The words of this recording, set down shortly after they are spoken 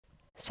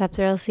Sup,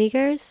 Thrill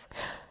Seekers?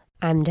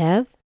 I'm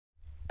Dev.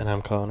 And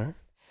I'm Connor.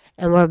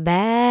 And we're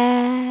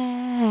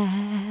back.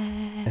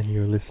 And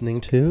you're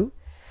listening to?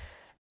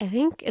 I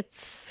think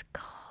it's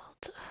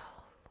called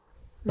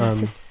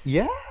Mass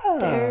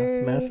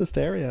Mass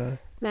Hysteria.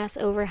 Mass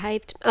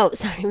Overhyped. Oh,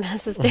 sorry,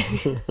 Mass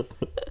Hysteria.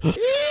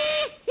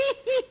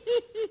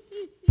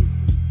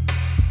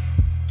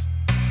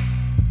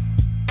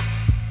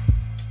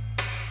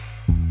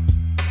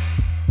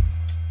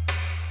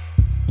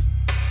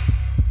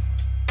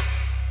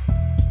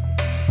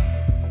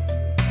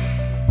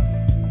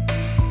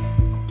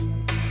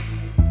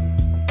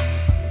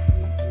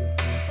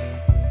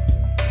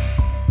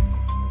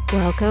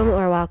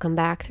 Welcome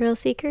back, Thrill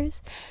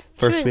Seekers.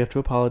 First, we have to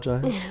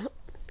apologize.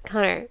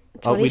 Connor,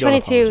 we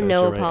don't 2022, apologize.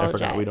 no You're right. apologize. I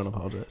forgot we don't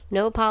apologize.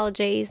 No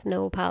apologies,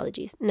 no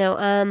apologies.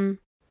 No,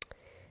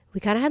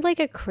 we kind of had like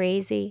a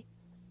crazy,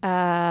 2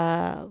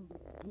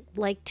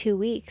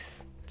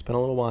 weeks. It's been a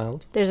little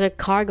wild. There's a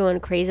car going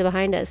crazy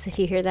behind us. If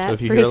you hear that, So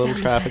if you hear a little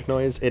traffic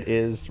noise, it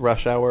is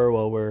rush hour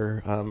while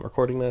we're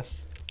recording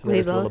this. And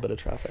there's a little bit of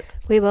traffic.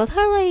 We both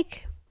are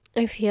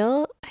I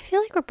feel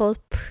like we're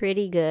both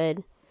pretty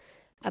good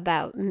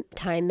about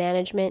time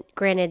management.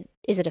 Granted,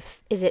 is it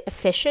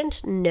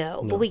efficient?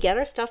 No, but we get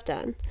our stuff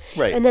done.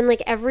 Right. And then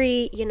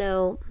every,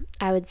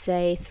 I would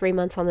say 3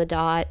 months on the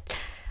dot,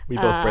 we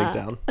both break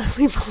down.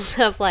 We both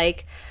have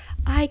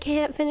I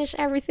can't finish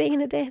everything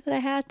in a day that I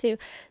had to.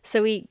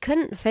 So we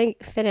couldn't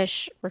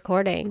finish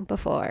recording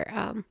before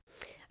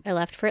I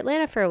left for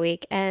Atlanta for a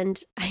week.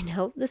 And I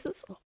know this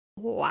is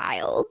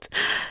wild,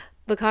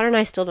 but Connor and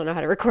I still don't know how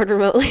to record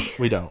remotely.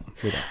 We don't.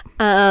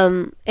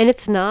 And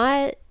it's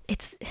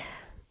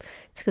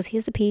because he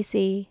has a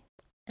PC.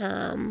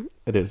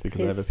 It is because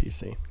I have a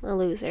PC. A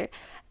loser.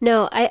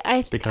 No,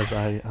 I because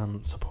I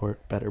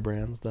support better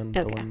brands than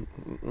the one.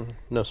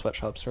 No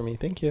sweatshops for me.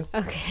 Thank you.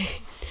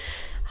 Okay.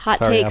 Hot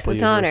takes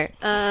with Connor.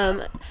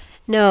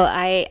 No,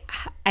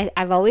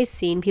 I've always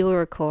seen people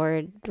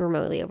record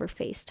remotely over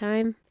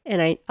FaceTime,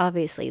 and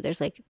obviously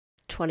there's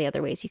 20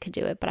 other ways you could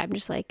do it, but I'm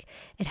just it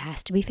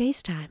has to be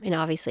FaceTime, and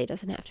obviously it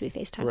doesn't have to be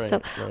FaceTime. Right,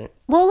 so right.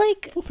 we'll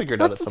figure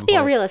it out at some let's point.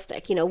 be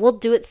realistic. We'll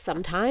do it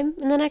sometime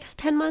in the next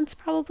 10 months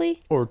probably,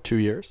 or 2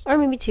 years, or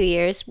maybe 2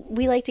 years.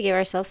 We like to give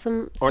ourselves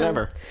some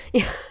never.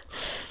 Yeah.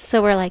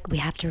 So we're we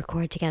have to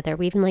record together.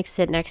 We even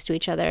sit next to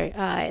each other.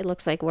 It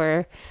looks like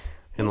we're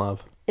in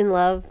love,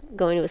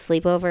 going to a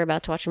sleepover,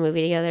 about to watch a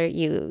movie together.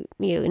 You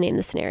name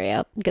the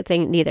scenario. Good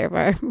thing neither of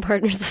our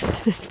partners listen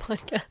to this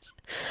podcast.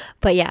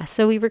 But yeah,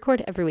 so we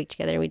record every week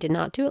together. We did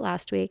not do it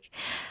last week.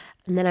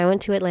 And then I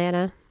went to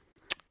Atlanta.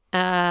 We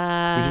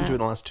didn't do it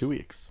in the last 2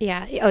 weeks.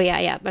 Yeah. Oh,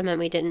 yeah. I meant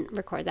we didn't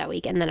record that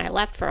week. And then I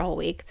left for a whole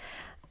week.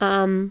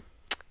 Because,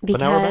 but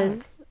now we're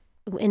back.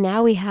 And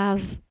now we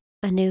have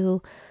a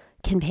new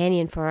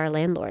companion for our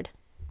landlord.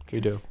 We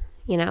do.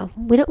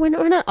 We're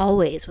not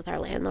always with our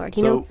landlord.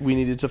 So we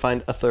needed to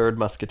find a third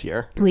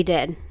musketeer. We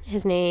did.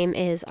 His name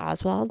is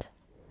Oswald.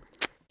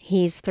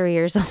 He's 3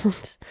 years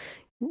old.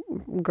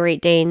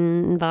 Great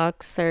Dane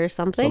box or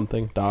something.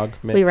 Something dog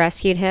mix. We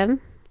rescued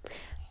him.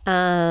 We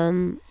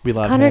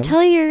love Connor, him.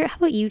 how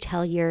about you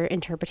tell your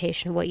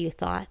interpretation of what you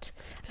thought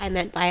I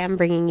meant by I'm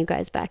bringing you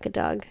guys back a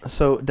dog.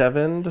 So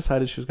Devin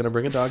decided she was going to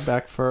bring a dog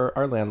back for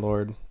our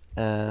landlord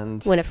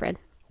and Winifred.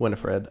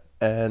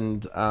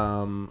 And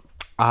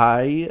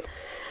I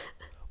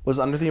was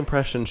under the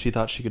impression she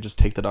thought she could just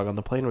take the dog on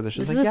the plane with her.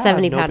 She's this is a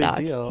 70-pound no big dog.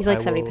 deal. He's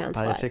 70 pounds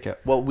buy a flat. ticket.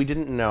 Well, we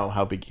didn't know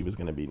how big he was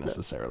going to be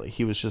necessarily.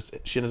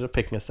 She ended up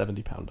picking a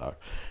 70-pound dog.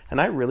 And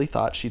I really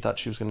thought she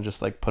was going to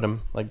just put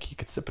him, he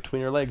could sit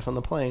between her legs on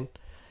the plane.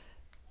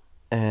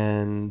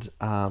 And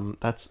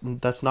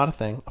that's not a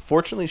thing.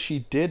 Fortunately, she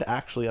did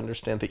actually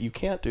understand that you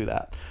can't do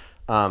that.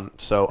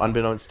 So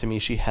unbeknownst to me,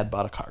 she had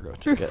bought a cargo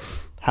ticket.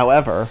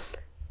 However,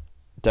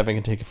 Devin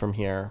can take it from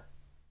here.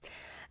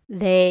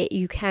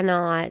 You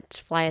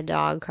cannot fly a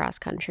dog cross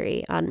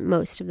country on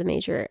most of the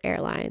major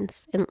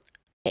airlines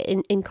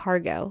in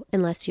cargo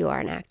unless you are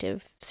an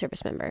active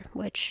service member,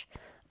 which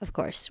of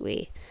course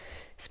we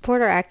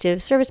support our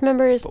active service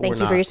members. Thank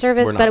you for your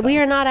service, but we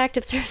are not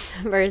active service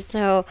members.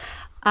 So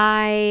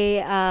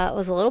I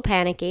was a little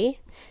panicky,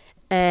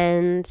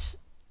 and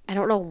I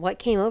don't know what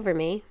came over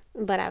me,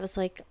 but I was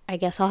I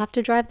guess I'll have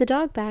to drive the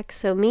dog back.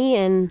 So me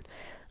and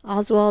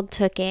Oswald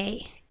took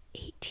a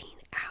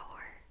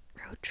 18-hour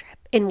road trip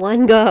in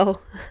one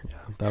go. Yeah,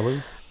 that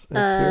was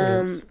an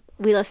experience.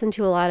 We listened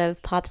to a lot of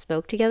Pop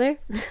Smoke together.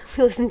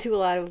 We listened to a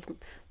lot of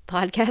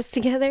podcasts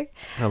together.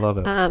 I love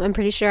it. I'm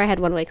pretty sure I had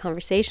one-way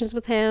conversations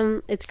with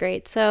him. It's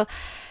great. So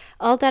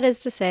all that is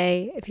to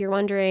say, if you're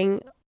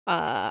wondering,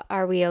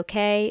 are we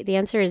okay? The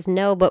answer is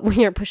no, but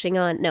we are pushing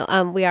on. No,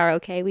 we are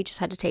okay. We just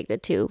had to take the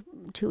two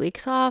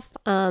weeks off.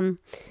 And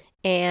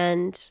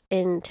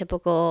in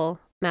typical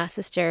Mass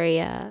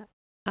Hysteria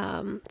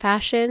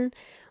fashion,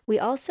 We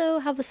also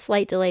have a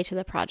slight delay to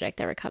the project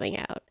that we're coming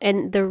out.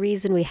 And the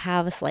reason we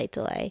have a slight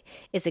delay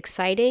is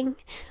exciting,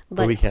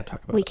 but we can't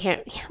talk about we it.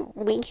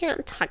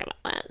 can't talk about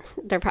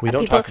that. We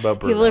don't talk about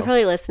People are Bruno.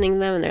 probably listening to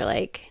them and they're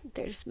like,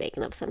 they're just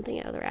making up something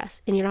out of their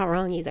ass. And you're not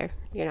wrong either.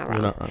 You're not wrong.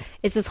 You're not wrong.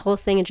 Is this whole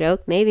thing a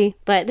joke? Maybe,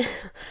 but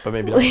But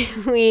maybe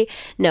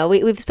not.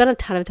 we've spent a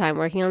ton of time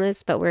working on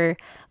this, but we're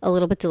a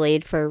little bit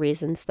delayed for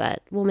reasons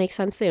that will make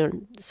sense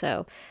soon.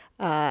 So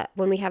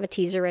when we have a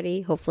teaser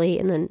ready, hopefully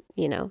in the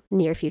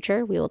near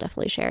future, we will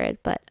definitely share it.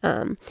 But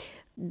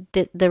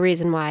the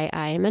reason why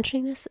I am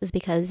mentioning this is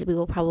because we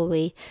will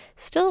probably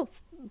still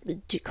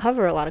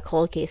cover a lot of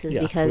cold cases,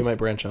 Yeah, because we might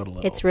branch out a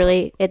little. it's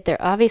really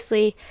they're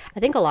obviously, I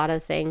think a lot of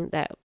the thing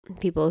that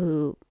people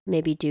who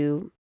maybe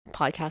do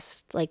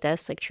podcasts like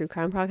this, like true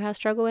crime podcasts,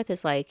 struggle with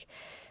is like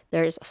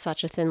there's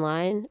such a fine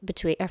line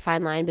between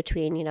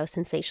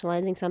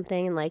sensationalizing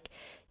something and like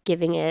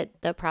giving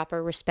it the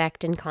proper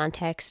respect and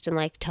context and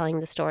like telling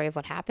the story of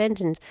what happened.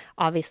 And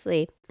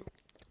obviously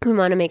we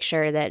want to make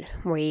sure that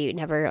we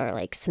never are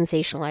like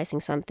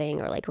sensationalizing something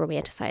or like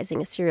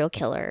romanticizing a serial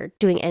killer,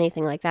 doing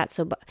anything like that.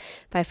 So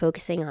by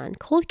focusing on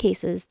cold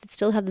cases that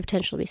still have the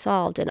potential to be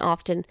solved and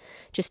often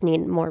just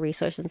need more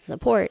resources and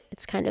support,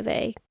 it's kind of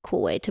a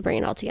cool way to bring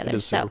it all together. It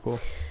is super cool.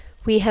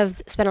 We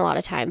have spent a lot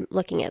of time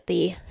looking at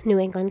the New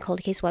England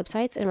cold case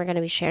websites, and we're going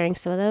to be sharing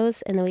some of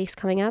those in the weeks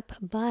coming up.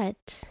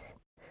 But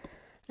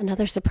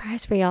another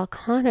surprise for y'all,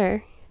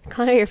 Connor,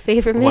 your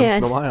favorite man. Once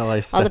in a while,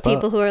 I step all the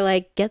people up. who are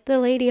like, get the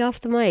lady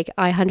off the mic.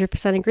 I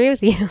 100% agree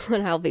with you,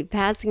 and I'll be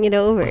passing it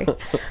over.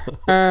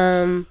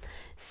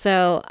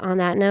 So on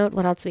that note,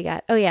 what else we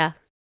got? Oh yeah,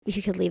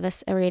 you could leave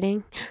us a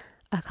rating,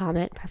 a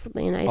comment,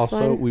 preferably a nice one.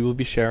 Also, we will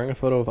be sharing a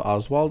photo of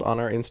Oswald on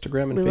our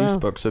Instagram and We will.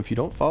 Facebook. So if you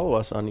don't follow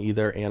us on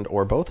either and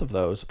or both of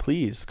those,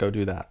 please go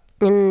do that.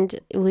 And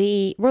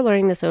we're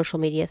learning the social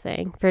media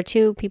thing. For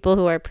two people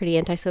who are pretty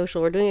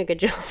antisocial, we're doing a good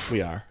job.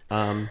 We are.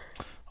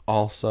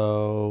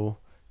 Also,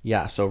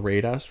 yeah, so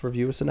rate us,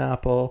 review us an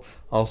Apple.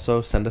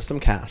 Also, send us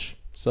some cash.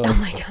 So, Oh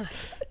my God.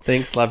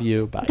 thanks, love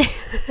you, bye.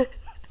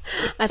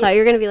 I thought you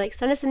were going to be like,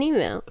 send us an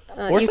email.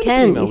 Or you send can. us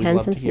an email. You We'd can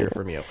love send to us an hear email.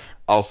 from you.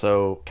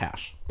 Also,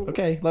 cash.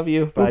 Okay, love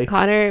you, bye.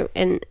 Connor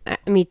and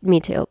me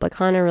too, but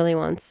Connor really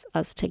wants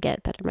us to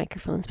get better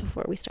microphones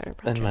before we start our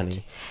project. And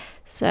money.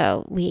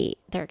 So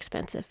they're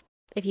expensive.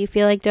 If you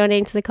feel like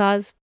donating to the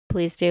cause,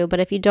 please do. But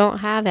if you don't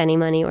have any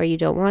money or you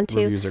don't want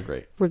to, Reviews are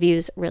great.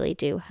 reviews really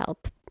do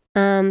help.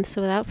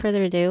 So without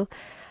further ado,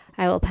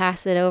 I will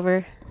pass it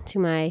over to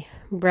my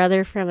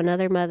brother from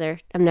another mother.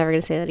 I'm never going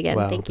to say that again.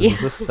 Wow, Thank you.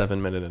 this is a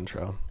 7-minute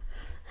intro.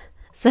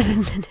 7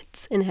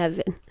 minutes in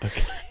heaven.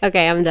 Okay.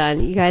 Okay, I'm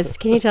done. You guys,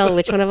 can you tell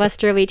which one of us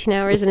drove 18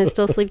 hours and is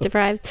still sleep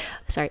deprived?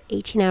 Sorry,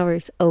 18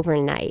 hours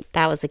overnight.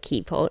 That was a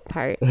key part.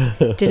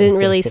 Didn't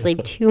really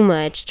sleep too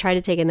much. Tried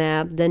to take a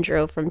nap, then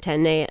drove from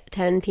 10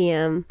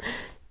 p.m.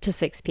 to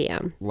 6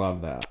 p.m.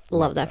 Love that.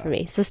 Love that for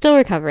me. So still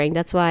recovering.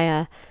 That's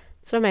why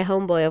my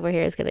homeboy over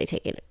here is going to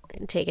be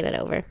taking it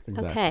over.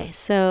 Exactly. Okay,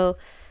 so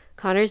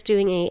Connor's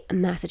doing a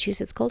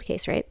Massachusetts cold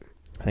case, right?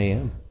 I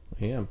am.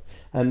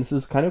 And this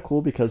is kind of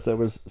cool because there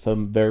was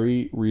some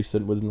very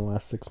recent, within the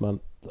last 6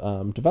 month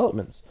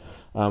developments,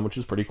 which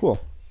is pretty cool.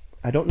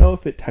 I don't know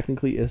if it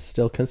technically is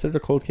still considered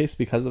a cold case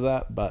because of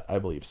that, but I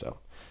believe so,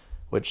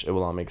 which it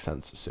will all make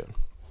sense soon.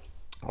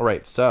 All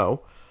right,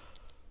 so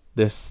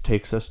this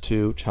takes us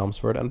to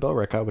Chelmsford and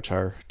Billerica, which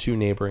are two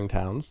neighboring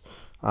towns.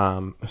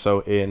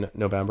 So in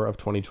November of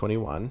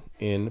 2021,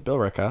 in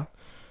Billerica,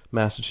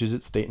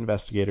 Massachusetts state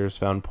investigators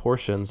found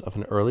portions of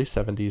an early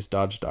 70s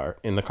Dodge Dart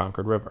in the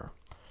Concord River.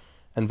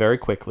 And very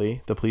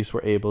quickly, the police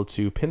were able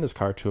to pin this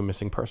car to a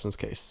missing persons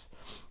case.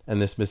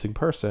 And this missing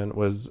person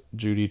was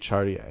Judy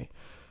Chartier.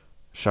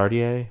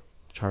 Chartier.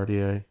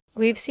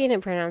 We've seen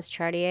it pronounced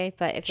Chartier,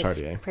 but if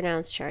Chartier. it's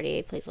pronounced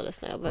Chartier, please let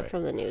us know. But Right.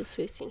 from the news,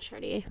 we've seen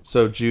Chartier.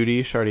 So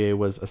Judy Chartier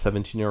was a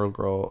 17-year-old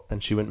girl,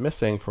 and she went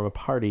missing from a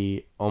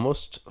party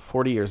almost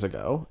 40 years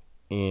ago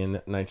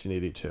in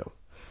 1982.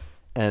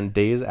 And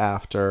days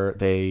after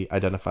they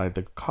identified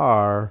the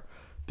car,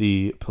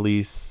 the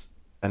police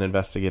and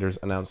investigators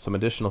announced some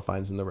additional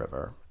finds in the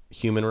river.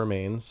 Human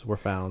remains were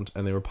found,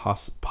 and they were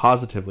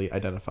positively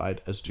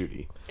identified as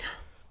Judy.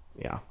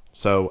 Yeah.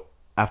 So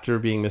after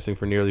being missing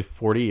for nearly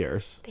 40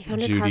 years, They found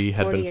her Judy car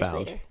had 40 been years found.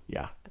 later.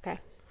 Yeah. Okay.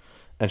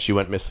 And she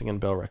went missing in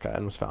Billerica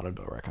and was found in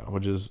Billerica,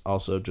 which is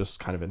also just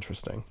kind of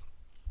interesting.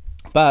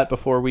 But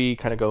before we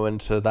kind of go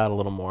into that a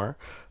little more,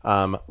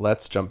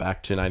 let's jump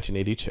back to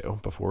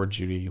 1982, before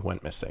Judy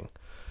went missing.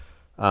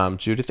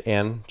 Judith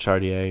Ann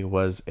Chartier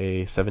was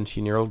a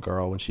 17-year-old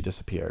girl when she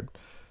disappeared.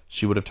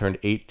 She would have turned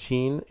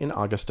 18 in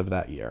August of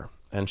that year.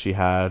 And she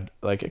had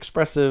like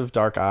expressive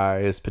dark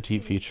eyes,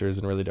 petite features,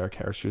 and really dark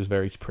hair. She was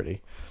very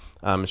pretty.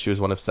 She was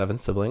one of 7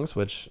 siblings,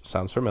 which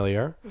sounds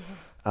familiar.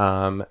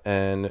 Mm-hmm.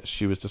 And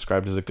she was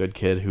described as a good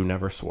kid who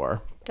never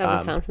swore.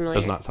 Doesn't sound familiar.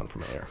 Does not sound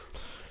familiar.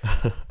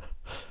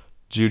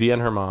 Judy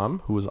and her mom,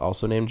 who was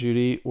also named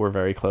Judy, were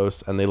very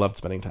close, and they loved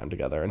spending time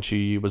together. And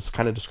she was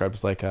kind of described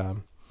as like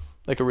a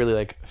really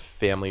like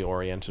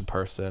family-oriented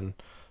person.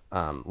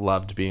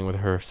 loved being with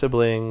her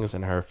siblings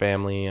and her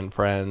family and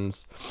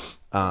friends.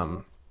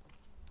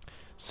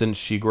 Since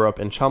she grew up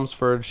in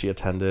Chelmsford, she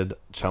attended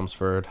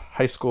Chelmsford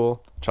High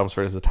School.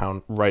 Chelmsford is a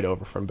town right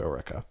over from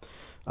Billerica.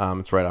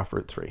 It's right off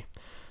Route 3.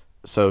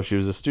 So she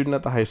was a student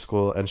at the high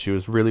school, and she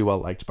was really well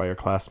liked by her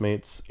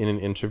classmates. In an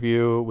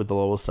interview with the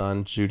Lowell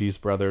Sun, Judy's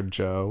brother,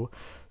 Joe,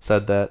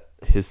 said that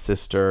his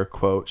sister,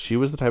 quote, "She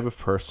was the type of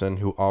person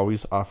who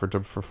always offered to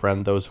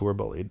befriend those who were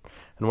bullied.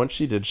 And once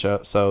she did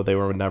so, they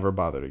were never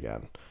bothered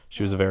again.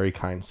 She was a very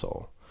kind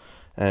soul."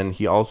 And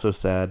he also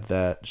said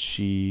that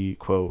she,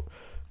 quote,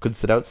 "could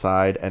sit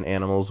outside and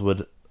animals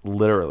would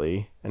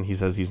literally," and he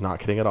says he's not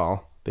kidding at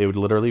all, "they would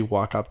literally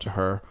walk up to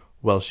her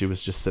while she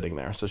was just sitting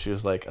there." So she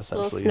was like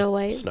essentially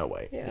Snow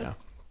White. Yeah.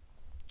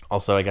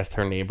 Also, I guess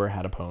her neighbor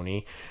had a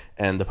pony,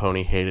 and the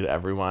pony hated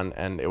everyone,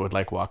 and it would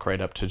like walk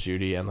right up to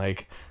Judy and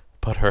like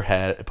put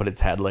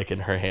its head like in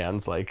her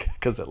hands, like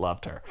because it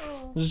loved her.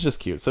 It was just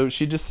cute. So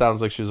she just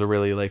sounds like she was a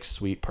really like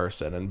sweet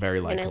person and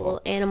very likable. And a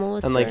little animal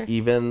whisperer. And like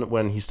even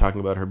when he's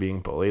talking about her being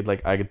bullied,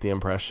 like I get the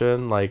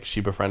impression like she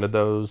befriended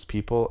those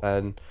people,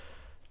 and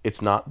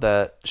it's not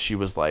that she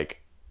was like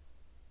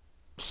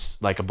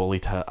a bully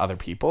to other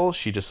people.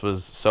 She just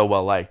was so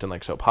well liked and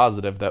like so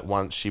positive that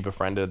once she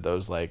befriended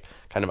those like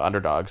kind of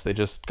underdogs, they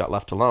just got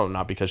left alone,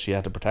 not because she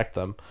had to protect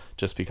them,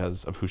 just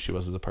because of who she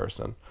was as a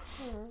person.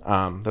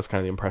 That's kind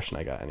of the impression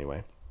I got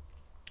anyway.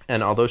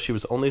 And although she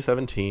was only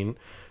 17,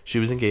 she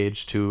was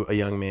engaged to a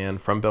young man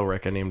from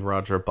Billerica named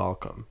Roger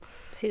Balcom.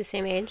 Is he the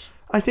same age?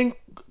 I think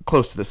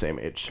close to the same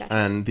age. Gotcha.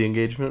 And the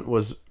engagement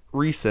was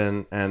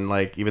recent, and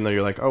like even though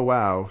you're like, oh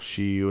wow,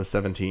 she was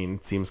 17,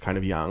 it seems kind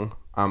of young.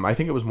 I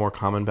think it was more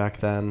common back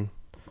then.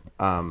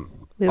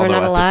 We were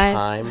not alive. At the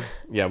time,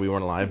 yeah, we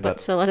weren't alive, but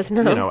so let us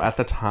know. You know, at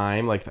the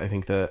time, like I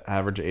think the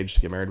average age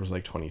to get married was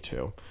like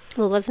 22.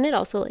 Well, wasn't it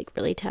also like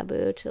really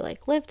taboo to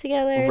like live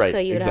together? Right, so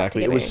you would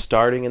exactly. Have to it was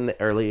starting in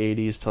the early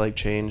 80s to like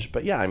change,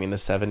 but yeah, I mean the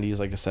 70s,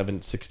 like a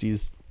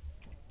 60s,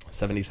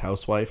 70s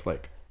housewife,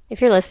 like.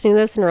 If you're listening to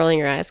this and rolling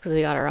your eyes because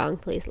we got it wrong,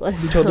 please let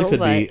us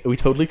know. We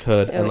totally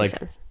could, and like,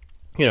 sense.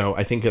 You know,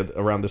 I think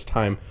around this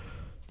time,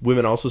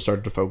 women also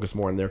started to focus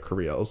more on their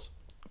careers.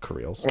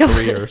 Careers.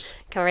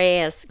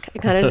 Connor's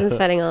been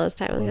spending all his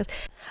time on this.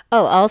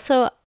 Oh,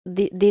 also,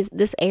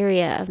 this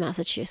area of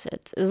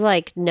Massachusetts is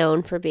like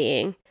known for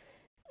being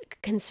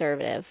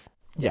conservative.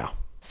 Yeah.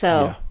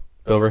 So yeah.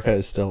 Billerica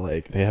is still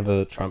like they have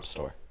a Trump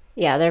store.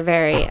 Yeah, they're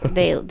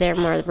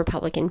more the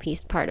Republican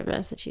part of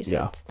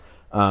Massachusetts.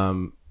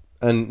 Yeah.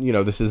 And, you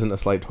know, this isn't a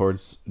slight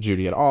towards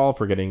Judy at all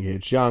for getting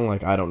engaged young.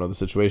 Like, I don't know the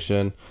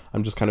situation.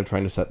 I'm just kind of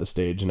trying to set the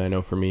stage. And I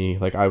know for me,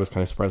 like, I was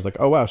kind of surprised, like,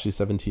 oh, wow, she's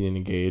 17 and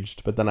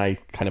engaged. But then I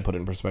kind of put it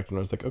in perspective and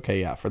I was like,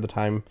 okay, yeah, for the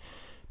time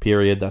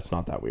period, that's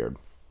not that weird.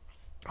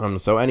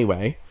 So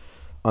anyway,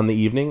 on the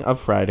evening of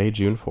Friday,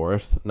 June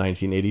 4th,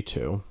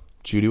 1982,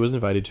 Judy was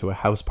invited to a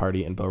house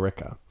party in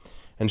Billerica.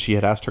 And she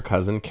had asked her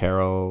cousin,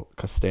 Carol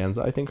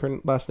Costanza, I think her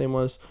last name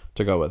was,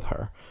 to go with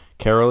her.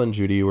 Carol and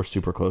Judy were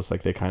super close.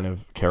 Like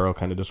Carol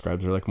kind of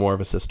describes her like more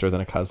of a sister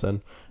than a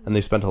cousin, and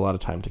they spent a lot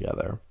of time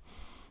together.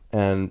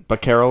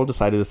 But Carol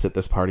decided to sit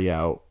this party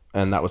out,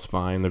 and that was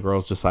fine. The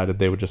girls decided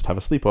they would just have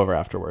a sleepover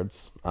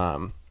afterwards.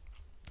 And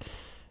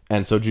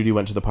so Judy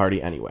went to the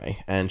party anyway,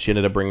 and she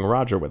ended up bringing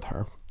Roger with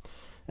her.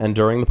 And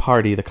during the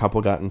party, the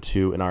couple got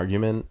into an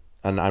argument,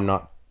 and I'm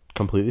not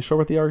completely sure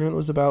what the argument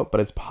was about,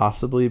 but it's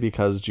possibly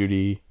because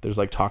Judy, there's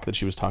like talk that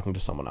she was talking to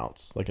someone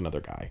else, like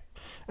another guy.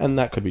 And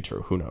that could be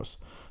true. Who knows?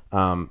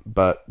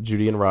 But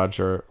Judy and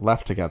Roger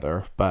left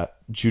together, but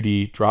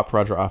Judy dropped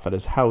Roger off at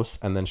his house,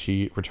 and then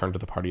she returned to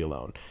the party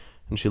alone.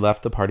 And she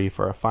left the party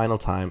for a final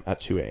time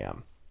at 2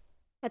 a.m.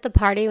 At the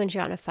party, when she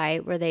got in a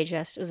fight,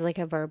 it was like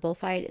a verbal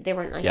fight? They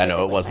weren't like Yeah,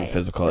 no, it wasn't fighting.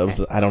 physical. Okay. It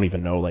was, I don't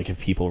even know, like, if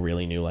people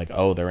really knew, like,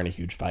 oh, they're in a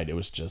huge fight. It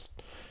was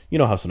just, you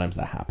know how sometimes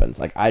that happens.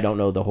 Like, I don't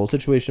know the whole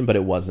situation, but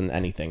it wasn't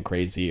anything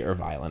crazy or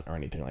violent or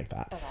anything like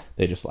that. Okay.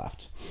 They just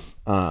left.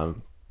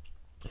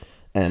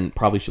 And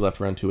probably she left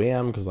around 2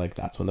 a.m. because, like,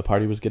 that's when the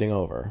party was getting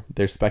over.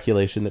 There's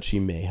speculation that she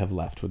may have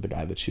left with the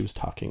guy that she was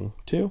talking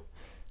to.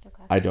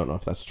 Okay. I don't know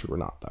if that's true or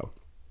not,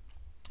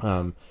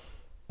 though.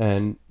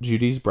 And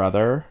Judy's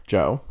brother,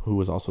 Joe, who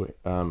was also,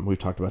 we've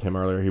talked about him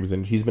earlier.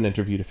 He's been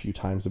interviewed a few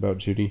times about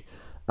Judy.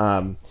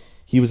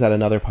 He was at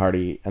another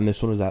party, and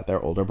this one was at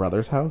their older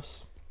brother's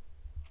house.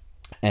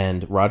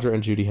 And Roger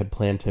and Judy had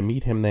planned to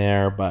meet him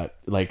there, but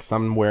like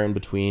somewhere in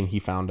between, he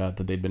found out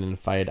that they'd been in a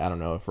fight. I don't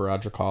know if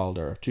Roger called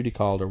or if Judy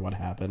called or what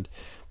happened,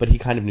 but he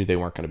kind of knew they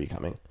weren't going to be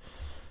coming.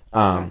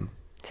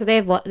 So they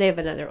have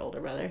another older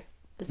brother.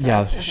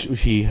 Yeah, she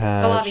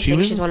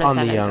was on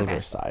the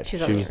younger side.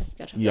 She was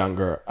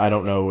younger. I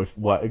don't know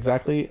what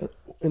exactly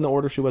in the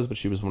order she was, but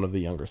she was one of the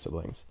younger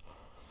siblings.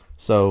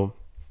 So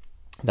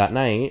that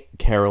night,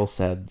 Carol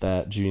said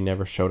that Judy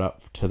never showed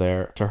up to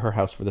her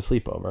house for the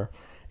sleepover.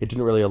 It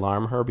didn't really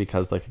alarm her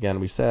because, like, again,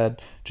 we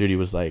said Judy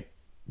was like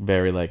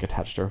very like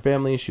attached to her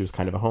family. She was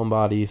kind of a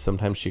homebody.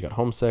 Sometimes she got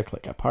homesick,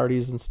 like at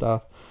parties and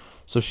stuff.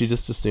 So she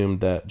just assumed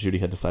that Judy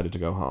had decided to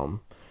go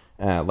home.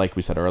 Like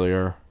we said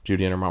earlier,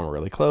 Judy and her mom were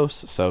really close,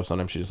 so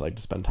sometimes she just liked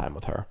to spend time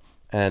with her.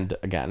 And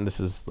again, this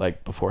is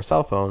like before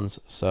cell phones,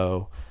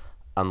 so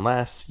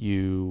unless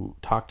you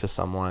talk to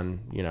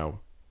someone,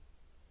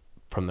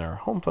 from their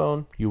home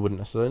phone, you wouldn't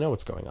necessarily know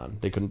what's going on.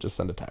 They couldn't just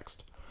send a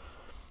text.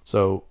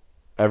 So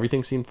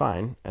everything seemed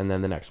fine. And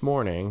then the next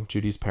morning,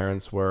 Judy's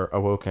parents were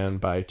awoken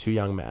by two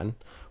young men.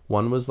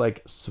 One was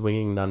like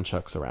swinging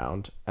nunchucks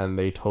around, and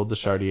they told the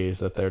Chartiers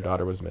that their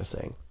daughter was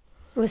missing.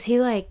 Was he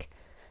like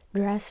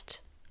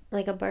dressed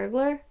like a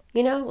burglar?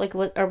 Like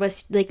what, or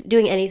was he, like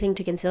doing anything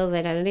to conceal his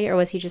identity, or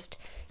was he just,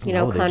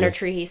 No, Connor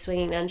Tree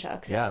swinging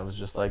nunchucks? Yeah, it was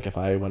just like if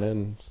I went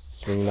in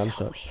swinging That's nunchucks.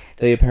 so weird.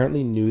 They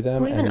apparently knew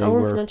them, Who even and they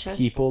owns were nunchucks?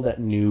 people that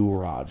knew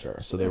Roger.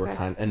 So they were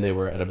Okay. and they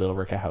were at a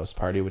Billerica house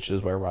party, which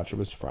is where Roger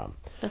was from.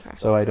 Okay.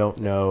 So I don't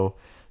know.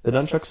 The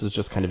nunchucks is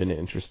just kind of an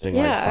interesting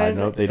Yeah, side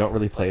note. They don't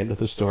really play into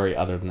the story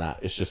other than that.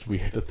 It's just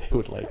weird that they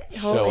would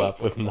show Totally.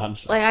 up with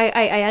nunchucks. Like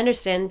I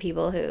understand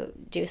people who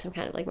do some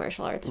kind of like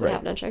martial arts would Right.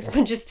 have nunchucks,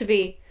 but just to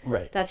be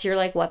Right. that's your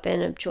like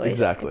weapon of choice.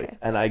 Exactly. Okay.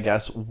 And I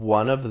guess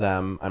one of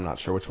them, I'm not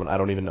sure which one. I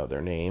don't even know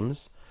their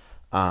names,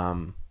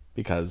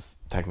 because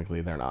technically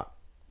they're not.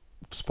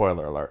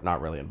 Spoiler alert, not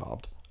really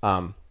involved.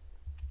 Or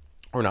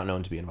not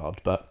known to be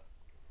involved, but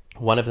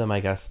one of them,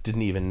 I guess,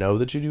 didn't even know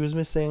that Judy was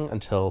missing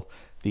until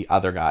the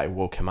other guy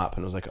woke him up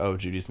and was like, "Oh,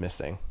 Judy's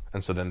missing,"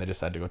 and so then they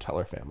decided to go tell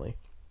her family.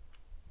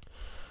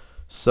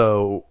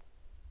 So,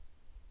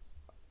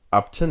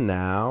 up to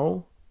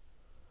now,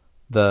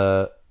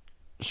 the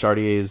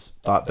Chartiers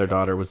thought their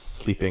daughter was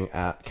sleeping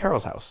at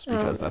Carol's house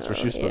because that's where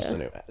she was supposed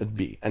to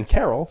be, and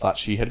Carol thought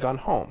she had gone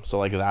home. So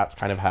like that's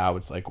kind of how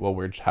it's like, well,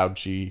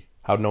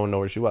 how'd no one know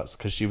where she was?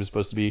 Because she was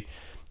supposed to be,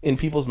 in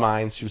people's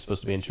minds, she was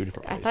supposed to be in two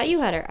different places. I thought you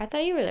had her. I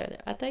thought you were there.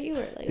 I thought you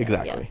were like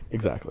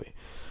Exactly.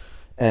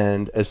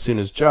 And as soon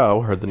as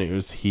Joe heard the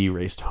news, he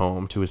raced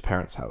home to his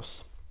parents'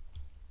 house.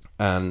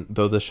 And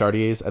though the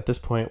Chartiers at this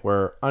point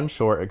were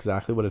unsure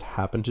exactly what had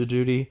happened to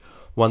Judy,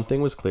 one thing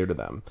was clear to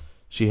them.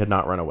 She had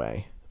not run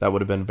away. That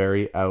would have been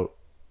very out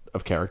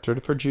of character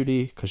for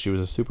Judy because she was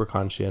a super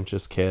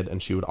conscientious kid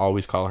and she would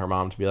always call her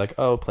mom to be like,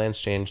 "Oh,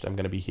 plans changed. I'm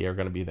going to be here,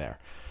 going to be there."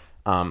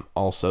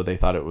 Also, they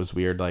thought it was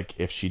weird, like,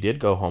 if she did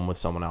go home with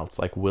someone else,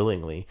 like,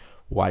 willingly,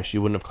 why she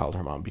wouldn't have called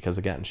her mom. Because,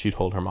 again, she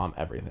told her mom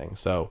everything.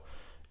 So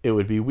it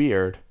would be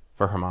weird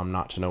for her mom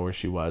not to know where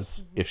she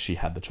was if she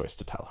had the choice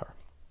to tell her.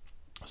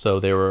 So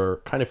they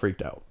were kind of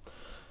freaked out.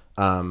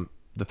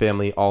 The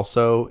family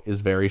also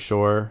is very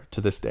sure to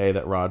this day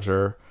that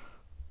Roger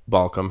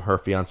Balcom, her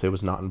fiance,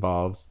 was not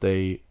involved.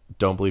 They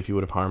don't believe he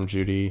would have harmed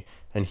Judy,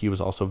 and he was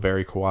also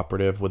very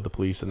cooperative with the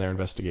police in their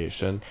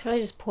investigation. It's really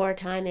just poor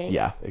timing.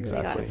 Yeah,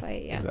 exactly. They gotta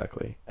fight, yeah.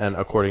 Exactly. And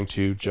according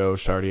to Joe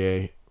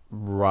Chartier,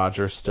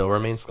 Roger still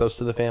remains close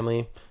to the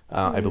family.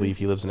 I believe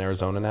he lives in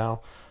Arizona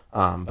now,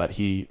 but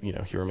he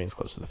remains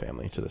close to the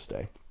family to this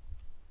day.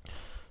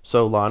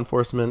 So law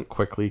enforcement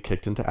quickly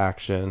kicked into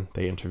action.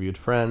 They interviewed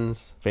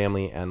friends,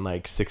 family, and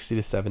like 60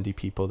 to 70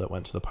 people that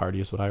went to the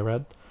party is what I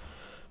read.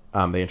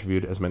 They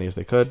interviewed as many as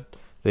they could.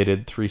 They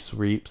did 3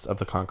 sweeps of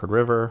the Concord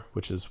River,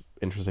 which is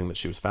interesting that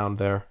she was found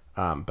there.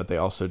 But they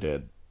also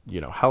did,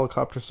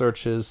 helicopter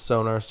searches,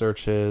 sonar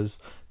searches.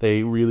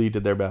 They really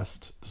did their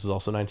best. This is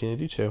also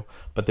 1982,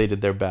 but they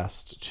did their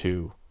best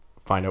to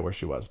find out where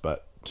she was,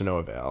 but to no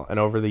avail. And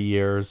over the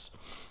years,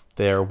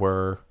 there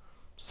were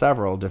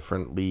several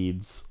different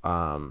leads.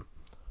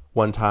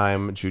 One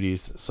time,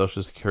 Judy's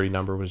social security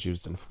number was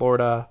used in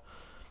Florida,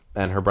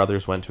 and her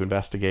brothers went to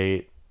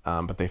investigate,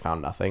 but they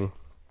found nothing.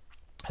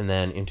 And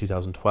then in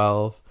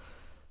 2012,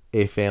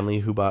 a family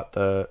who bought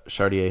the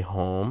Chartier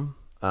home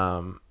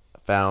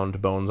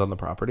found bones on the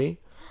property.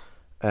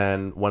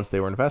 And once they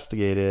were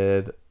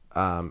investigated,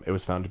 it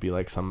was found to be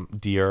like some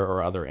deer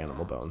or other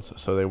animal bones.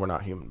 So they were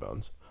not human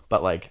bones.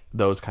 But like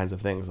those kinds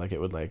of things, like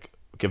it would like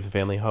give the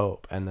family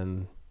hope and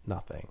then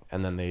nothing.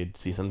 And then they'd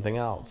see something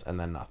else and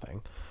then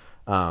nothing.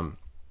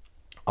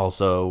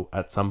 Also,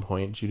 at some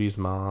point, Judy's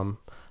mom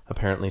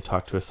apparently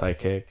talked to a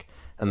psychic.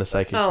 And the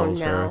psychic told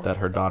her that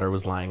her daughter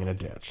was lying in a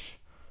ditch.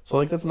 So,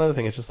 like, that's another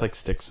thing. It just, like,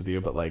 sticks with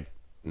you. But, like,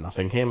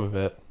 nothing came of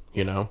it,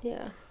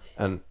 Yeah.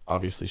 And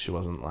obviously she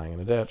wasn't lying in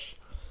a ditch.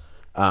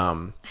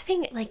 I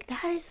think, like,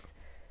 that is...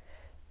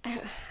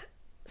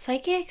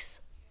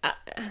 psychics...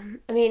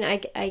 I mean,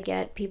 I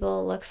get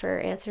people look for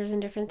answers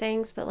in different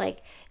things. But,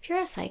 like, if you're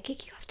a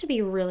psychic, you have to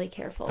be really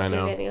careful if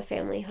you're getting a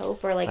family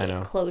hope or, like,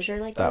 a closure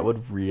like that. That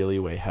would really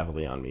weigh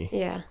heavily on me.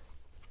 Yeah.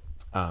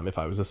 If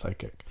I was a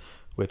psychic,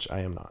 which I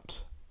am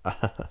not.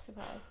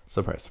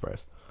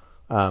 Surprise.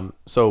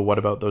 So what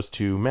about those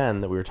 2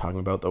 men that we were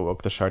talking about that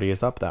woke the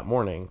Chartiers up that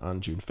morning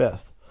on June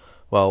 5th?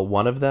 Well,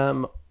 one of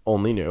them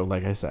only knew,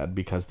 like I said,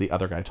 because the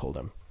other guy told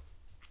him.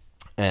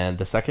 And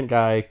the second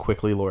guy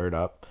quickly lawyered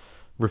up,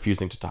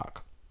 refusing to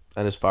talk.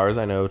 And as far as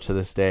I know, to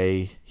this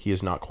day, he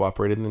has not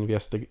cooperated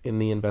in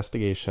the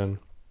investigation.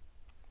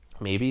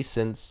 Maybe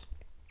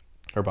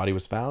her body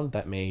was found,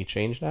 that may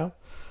change now.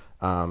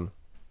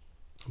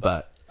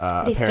 But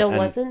he still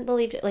wasn't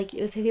believed. Like,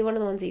 was he one of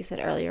the ones that you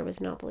said earlier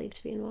was not believed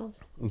to be involved?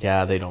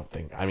 Yeah, they don't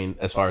think. I mean,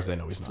 as far as they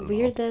know, he's not involved.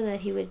 Weird then that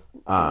he would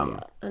be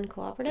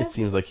uncooperative. It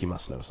seems like he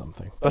must know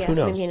something, but who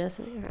knows? Maybe he knows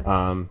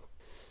something.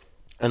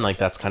 And, like,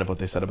 that's kind of what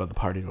they said about the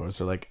partygoers.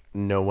 They're like,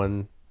 no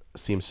one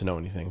seems to know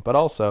anything. But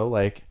also,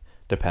 like,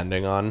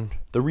 depending on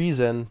the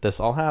reason this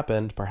all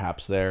happened,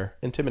 perhaps they're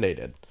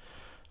intimidated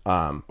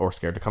or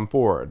scared to come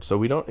forward. So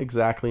we don't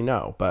exactly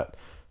know. But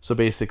so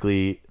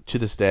basically, to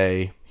this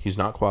day, he's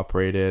not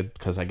cooperated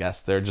because I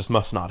guess there just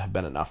must not have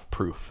been enough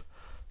proof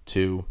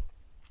to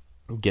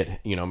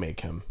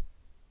make him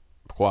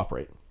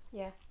cooperate.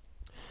 Yeah.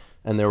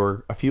 And there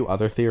were a few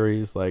other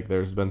theories, like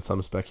there's been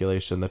some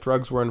speculation that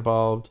drugs were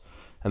involved,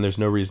 and there's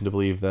no reason to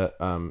believe that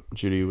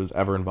Judy was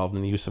ever involved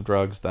in the use of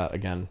drugs. That,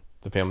 again,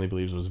 the family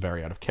believes was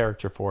very out of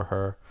character for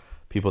her.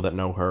 People that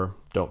know her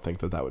don't think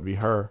that would be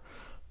her,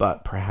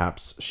 but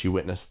perhaps she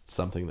witnessed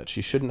something that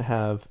she shouldn't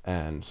have,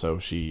 and so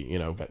she,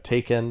 got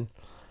taken.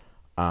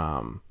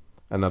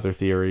 Another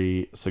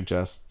theory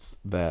suggests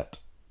that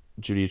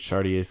Judy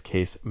Chartier's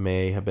case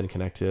may have been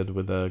connected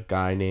with a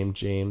guy named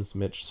James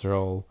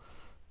Mitchell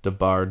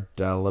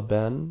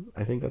DeBardeleben.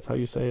 I think that's how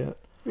you say it.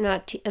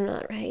 I'm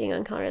not writing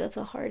on Connor. That's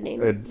a hard name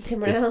to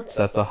pronounce.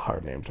 That's a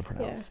hard name to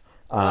pronounce.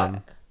 Yeah.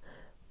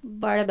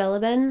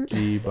 Bardabelleben.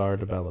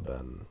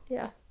 DeBardeleben.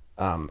 Yeah.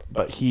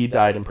 But he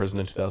died in prison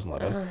in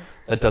 2011.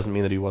 That doesn't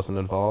mean that he wasn't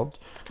involved.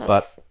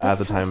 But at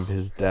the time of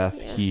his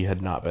death, he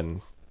had not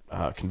been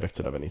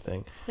convicted of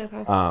anything.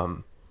 Okay.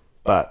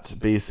 But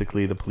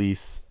basically, the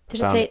police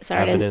found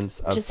evidence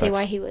of sex. Say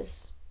why he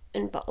was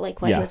involved, like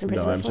why he was in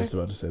prison. No, I'm just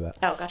about to say that.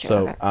 Oh, gotcha.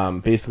 So, okay.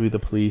 Basically, the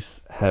police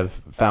have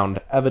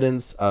found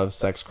evidence of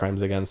sex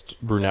crimes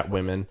against brunette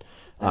women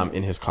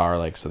in his car.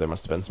 Like, so there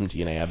must have been some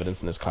DNA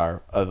evidence in his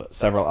car of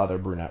several other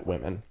brunette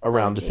women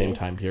around the same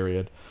time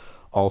period.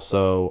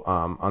 Also,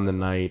 on the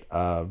night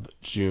of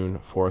June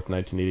 4th,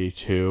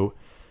 1982,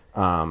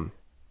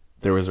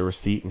 there was a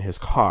receipt in his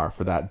car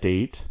for that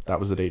date. That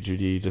was the date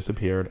Judy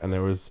disappeared. And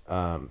there was,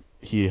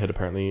 he had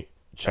apparently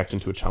checked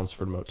into a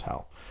Chelmsford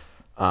motel.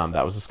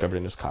 That was discovered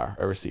in his car,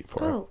 a receipt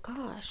for it. Oh,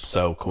 gosh.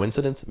 So,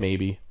 coincidence?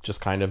 Maybe.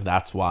 Just kind of,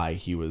 that's why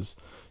he was,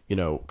 he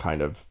was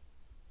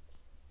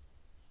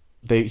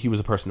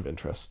a person of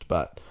interest.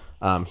 But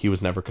he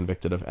was never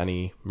convicted of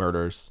any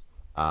murders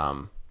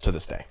to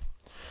this day.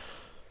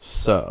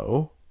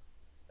 So,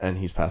 and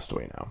he's passed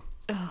away now.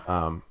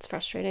 Oh, it's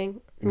frustrating.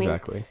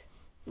 Exactly.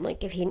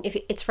 Like if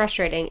it's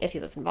frustrating if he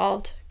was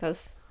involved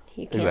because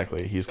he can't.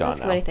 Exactly, he's gone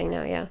now. Anything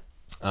now, yeah.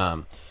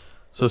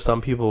 So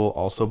some people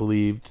also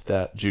believed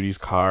that Judy's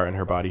car and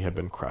her body had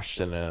been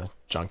crushed in a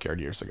junkyard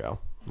years ago.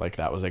 Like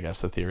that was, I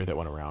guess, the theory that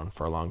went around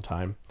for a long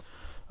time.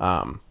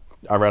 I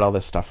read all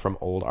this stuff from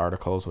old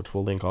articles, which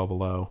we'll link all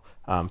below,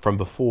 from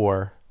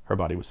before her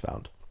body was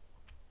found.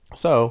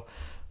 So,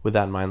 with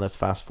that in mind, let's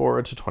fast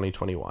forward to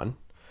 2021.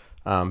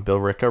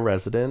 Billerica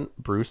resident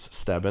Bruce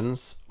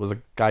Stebbins was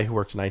a guy who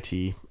worked in IT,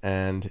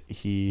 and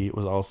he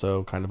was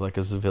also kind of like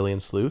a civilian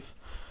sleuth.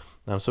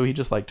 So he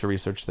just liked to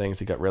research things.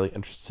 He got really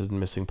interested in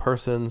missing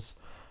persons.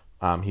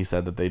 He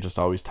said that they just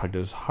always tugged at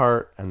his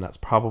heart, and that's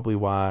probably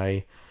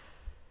why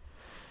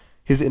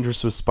his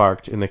interest was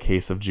sparked in the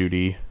case of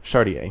Judy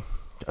Chartier,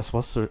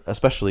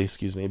 especially,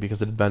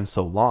 because it had been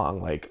so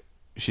long. Like,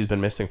 she's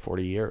been missing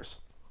 40 years,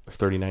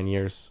 39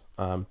 years.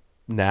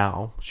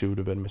 Now, she would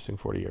have been missing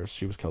 40 years.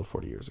 She was killed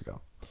 40 years ago.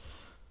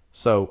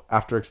 So,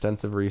 after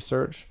extensive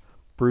research,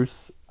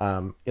 Bruce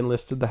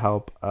enlisted the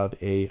help of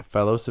a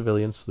fellow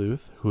civilian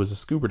sleuth who was a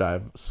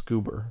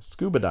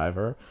scuba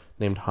diver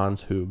named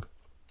Hans Hug.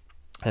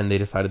 And they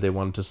decided they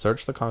wanted to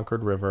search the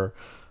Concord River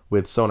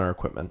with sonar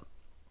equipment.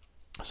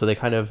 So they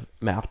kind of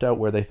mapped out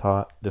where they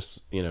thought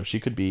this, she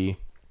could be.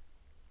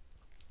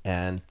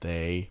 And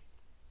they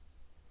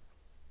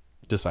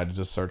decided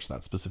to search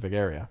that specific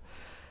area.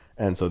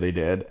 And so they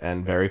did.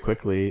 And very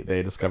quickly,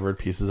 they discovered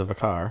pieces of a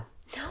car.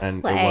 And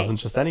it wasn't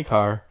just any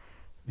car.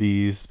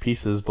 These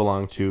pieces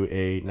belong to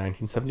a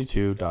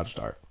 1972 Dodge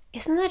Dart.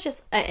 Isn't that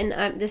just...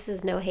 and this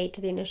is no hate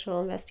to the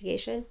initial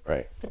investigation.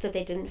 Right. But that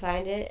they didn't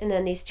find it. And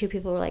then these two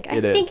people were like,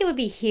 I think it would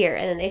be here.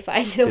 And then they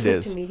find it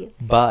almost immediately.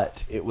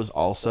 But it was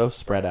also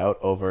spread out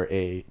over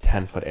a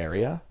 10-foot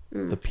area,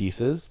 the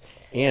pieces.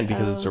 And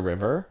because it's a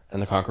river,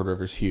 and the Concord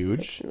River's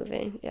huge, it's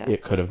moving, yeah.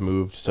 It could have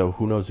moved. So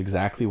who knows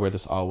exactly where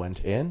this all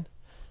went in.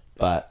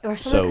 Or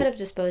someone could have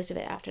disposed of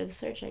it after the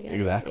search, I guess.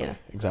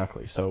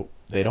 Exactly. So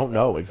they don't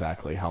know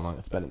exactly how long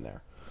it's been in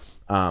there.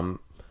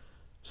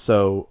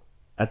 So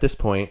at this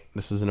point,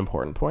 this is an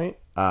important point,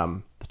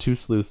 the two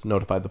sleuths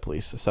notified the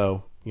police.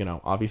 So,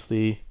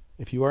 obviously,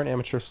 if you are an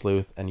amateur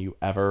sleuth and you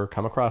ever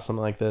come across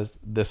something like this,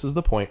 this is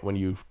the point when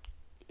you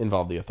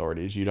involve the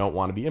authorities. You don't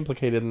want to be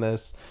implicated in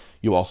this.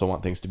 You also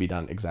want things to be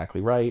done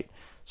exactly right.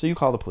 So you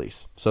call the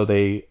police. So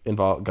they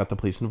got the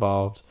police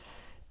involved.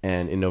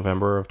 And in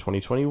November of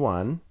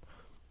 2021...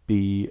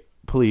 the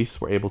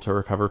police were able to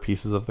recover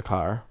pieces of the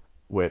car,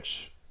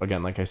 which,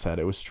 again, like I said,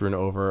 it was strewn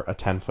over a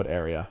 10-foot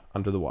area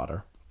under the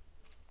water.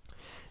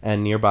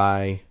 And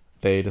nearby,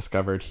 they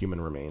discovered human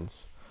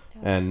remains.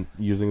 And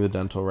using the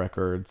dental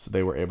records,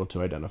 they were able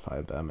to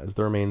identify them as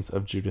the remains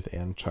of Judith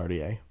Ann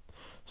Chartier.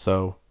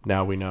 So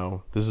now we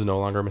know this is no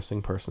longer a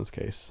missing persons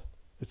case.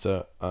 It's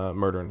a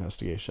murder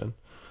investigation.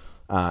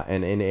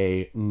 And in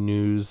a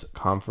news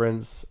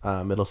conference,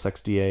 Middlesex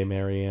DA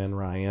Marianne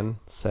Ryan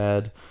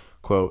said,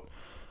 quote,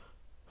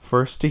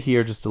 "First to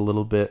hear just a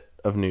little bit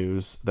of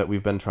news that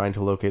we've been trying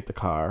to locate the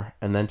car,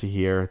 and then to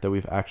hear that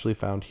we've actually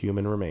found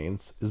human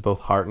remains is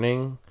both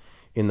heartening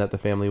in that the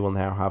family will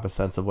now have a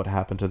sense of what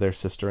happened to their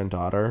sister and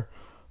daughter,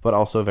 but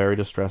also very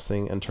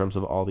distressing in terms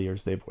of all the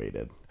years they've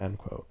waited," end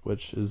quote,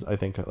 which is, I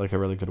think, like a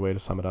really good way to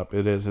sum it up.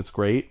 It's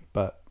great,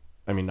 but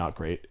I mean, not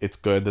great. It's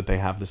good that they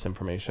have this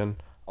information.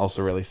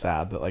 Also really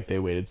sad that like they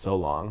waited so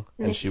long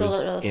and she was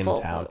in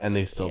town and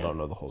they still don't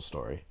know the whole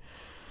story.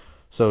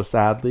 So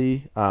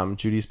sadly,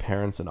 Judy's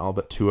parents and all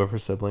but 2 of her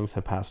siblings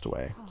have passed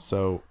away.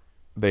 So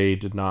they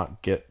did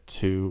not get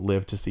to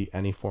live to see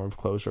any form of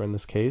closure in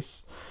this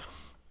case.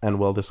 And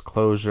while this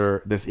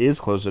is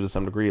closure to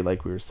some degree,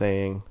 like we were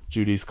saying,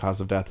 Judy's cause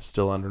of death is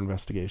still under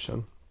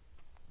investigation.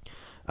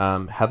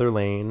 Heather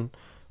Lane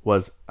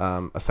was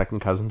a second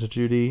cousin to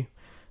Judy.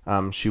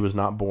 She was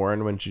not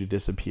born when Judy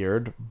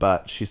disappeared,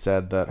 but she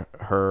said that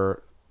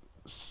her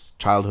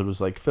childhood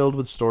was like filled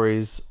with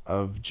stories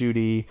of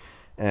Judy,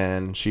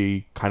 and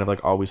she kind of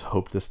like always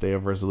hoped this day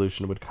of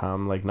resolution would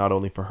come, like not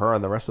only for her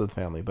and the rest of the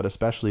family, but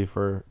especially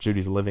for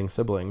Judy's living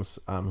siblings,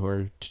 who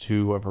are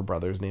 2 of her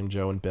brothers named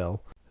Joe and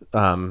Bill.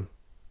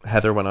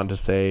 Heather went on to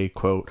say,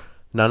 quote,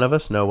 "None of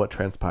us know what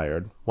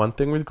transpired. One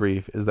thing with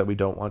grief is that we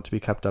don't want to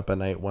be kept up at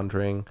night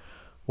wondering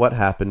what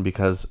happened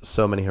because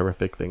so many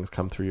horrific things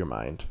come through your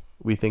mind.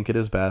 We think it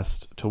is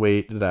best to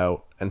wait it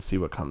out and see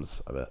what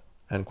comes of it,"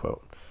 end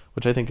quote.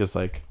 Which I think is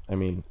like, I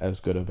mean, as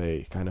good of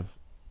a kind of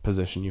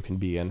position you can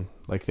be in,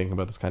 like thinking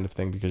about this kind of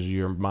thing, because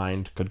your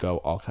mind could go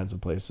all kinds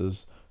of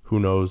places. Who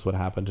knows what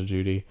happened to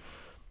Judy?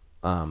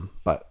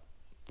 But,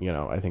 you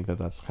know, I think that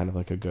that's kind of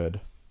like a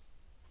good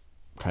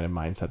kind of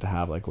mindset to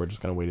have. Like, we're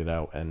just going to wait it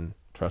out and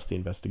trust the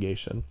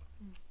investigation.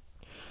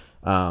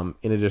 In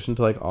addition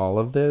to like all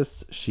of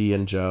this, she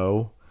and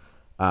Joe,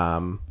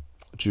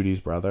 Judy's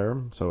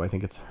brother, so I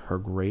think it's her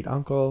great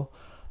uncle,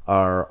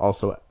 are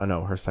also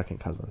her second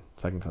cousin,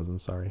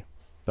 sorry.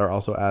 They're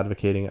also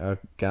advocating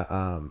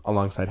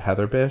alongside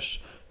Heather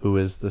Bish, who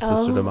is the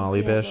sister to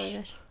Molly Bish.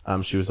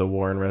 She was a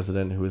Warren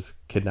resident who was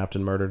kidnapped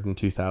and murdered in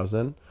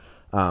 2000.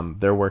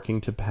 They're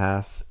working to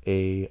pass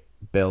a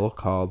bill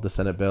called the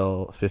Senate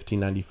Bill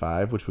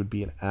 1595, which would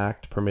be an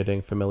act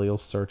permitting familial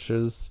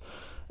searches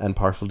and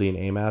partial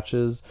DNA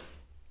matches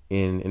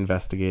in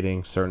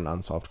investigating certain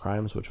unsolved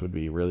crimes, which would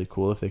be really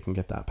cool if they can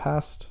get that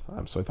passed.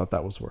 So I thought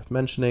that was worth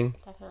mentioning.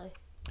 Definitely.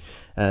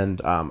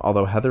 And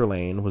although Heather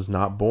Lane was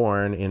not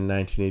born in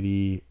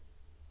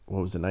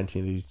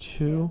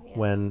 1982, yeah.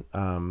 when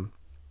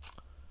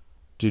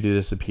Judy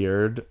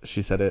disappeared,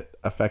 she said it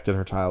affected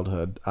her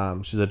childhood.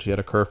 She said she had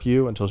a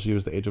curfew until she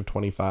was the age of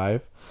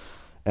 25.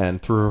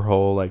 And through her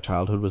whole like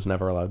childhood was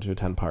never allowed to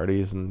attend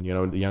parties, and you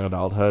know, the young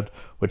adulthood,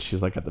 which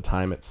she's like at the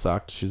time it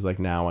sucked. She's like,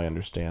 now I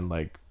understand,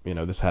 like, you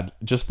know, this had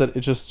just that, it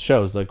just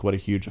shows like what a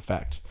huge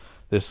effect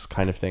this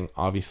kind of thing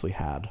obviously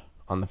had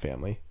on the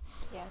family.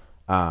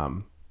 Yeah.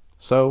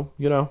 So,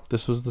 you know,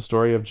 this was the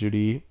story of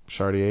Judy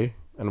Chartier,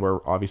 and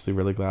we're obviously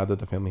really glad that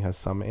the family has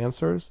some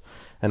answers,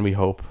 and we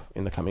hope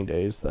in the coming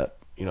days that,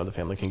 you know, the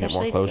family can get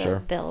more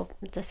closure.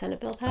 The Senate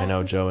bill passes. I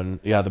know Joe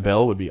and the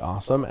bill would be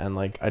awesome, and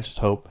like I just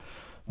hope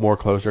more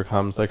closure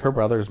comes. Like, her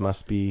brothers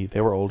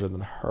they were older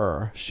than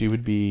her. She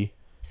would be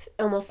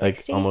almost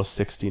 60. Like almost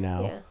 60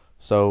 now. Yeah.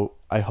 So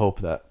I hope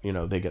that, you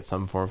know, they get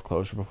some form of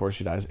closure before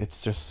she dies.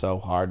 It's just so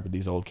hard with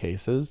these old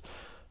cases,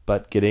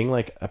 but getting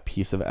like a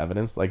piece of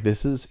evidence like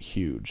this is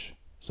huge.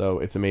 So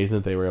it's amazing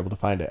that they were able to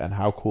find it, and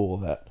how cool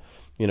that,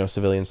 you know,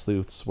 civilian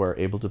sleuths were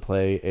able to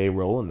play a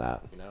role in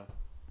that, you know.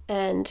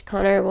 And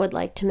Connor would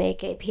like to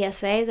make a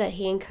PSA that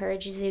he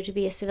encourages you to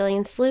be a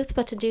civilian sleuth,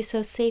 but to do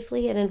so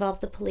safely and involve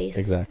the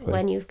police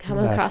when you come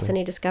across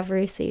any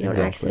discoveries, so you don't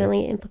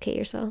accidentally implicate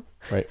yourself.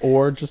 Right.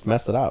 Or just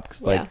mess it up.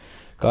 Because, like,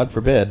 God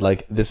forbid,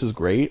 like, this is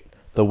great.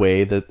 The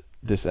way that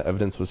this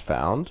evidence was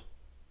found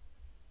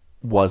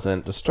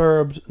wasn't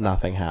disturbed.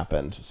 Nothing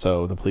happened.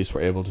 So the police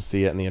were able to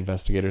see it, and the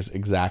investigators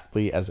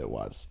exactly as it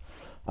was,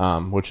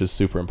 which is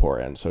super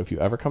important. So if you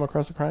ever come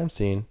across a crime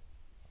scene,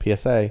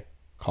 PSA,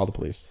 call the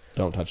police.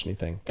 Don't touch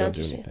anything. Don't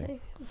do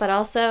anything. But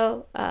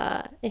also,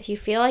 if you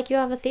feel like you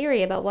have a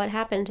theory about what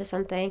happened to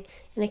something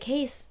in a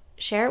case,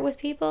 share it with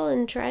people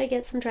and try to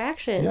get some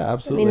traction. Yeah,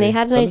 absolutely. I mean, they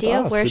had an idea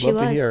of where she was.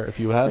 We'd love to hear.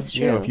 If you have,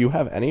 you know, if you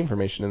have any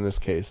information in this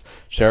case,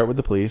 share it with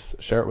the police.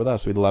 Share it with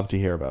us. We'd love to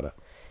hear about it.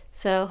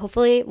 So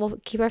hopefully, we'll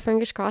keep our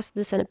fingers crossed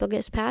the Senate bill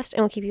gets passed,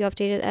 and we'll keep you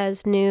updated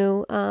as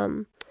new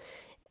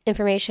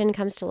information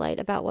comes to light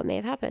about what may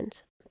have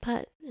happened.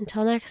 But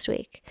until next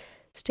week,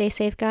 stay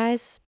safe,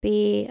 guys.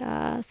 Be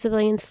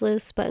civilian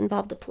sleuths, but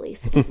involve the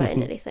police if you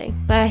find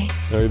anything. Bye.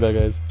 All right, bye,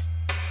 guys.